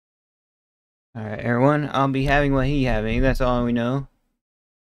Alright, everyone, I'll be having what he having. That's all we know.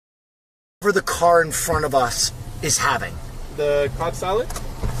 Whatever the car in front of us is having. The Cobb Salad?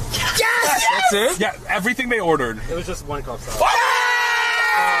 Yes! That's it? Yeah, everything they ordered. It was just one Cobb Salad.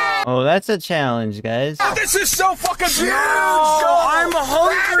 Oh, that's a challenge, guys. Oh, this is so fucking Huge! I'm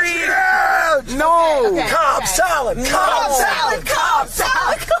hungry! That's huge! No! Okay, Cobb Salad! Cobb Salad! Cobb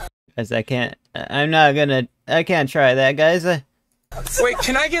Salad! Guys, I can't try that, guys. Wait,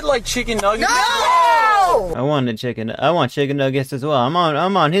 can I get like chicken nuggets? No! I want chicken nuggets as well. I'm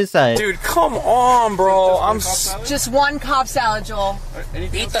on his side. Dude, come on, bro. Just one Cobb Salad, Joel.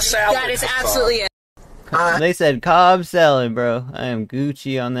 Eat the salad. That is absolutely it. They said Cobb Salad, bro. I am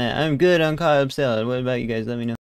Gucci on that. I'm good on Cobb Salad. What about you guys? Let me know.